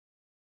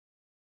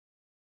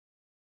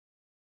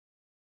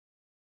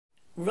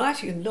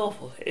writing a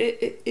novel,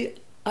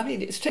 I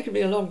mean, it's taken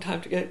me a long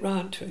time to get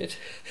round to it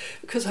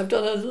because I've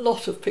done a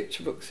lot of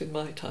picture books in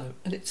my time,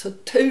 and it's a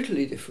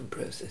totally different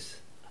process.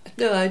 I had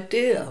no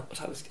idea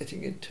what I was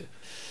getting into.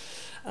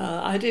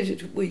 I did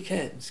it at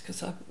weekends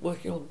because I'm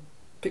working on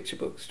picture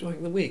books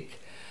during the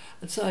week,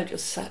 and so I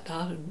just sat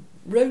down and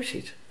wrote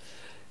it.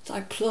 It's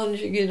like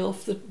plunging in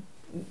off the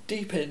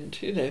deep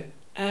end, you know,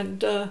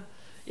 and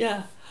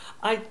yeah,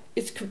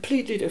 it's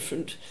completely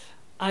different.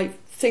 I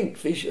think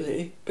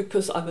visually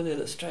because I'm an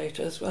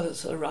illustrator as well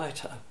as a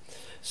writer.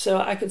 So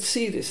I could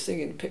see this thing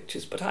in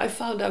pictures, but I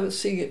found I was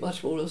seeing it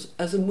much more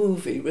as a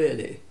movie,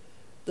 really,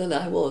 than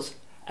I was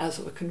as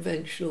a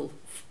conventional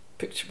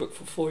picture book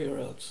for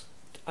 4-year-olds.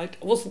 I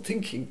wasn't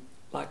thinking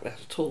like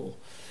that at all.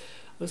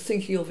 I was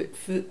thinking of it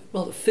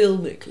rather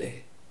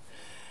filmically.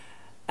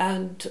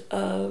 And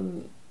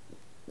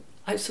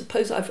I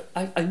suppose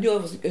I knew I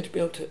wasn't going to be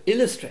able to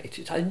illustrate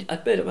it.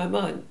 I'd made up my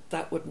mind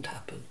that wouldn't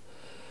happen.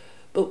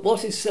 But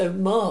what is so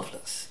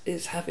marvellous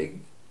is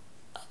having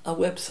a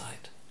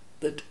website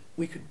that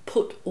we could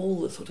put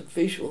all the sort of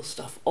visual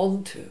stuff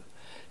onto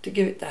to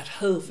give it that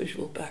whole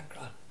visual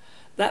background.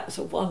 That was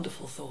a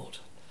wonderful thought.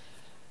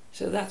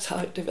 So that's how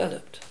it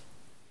developed.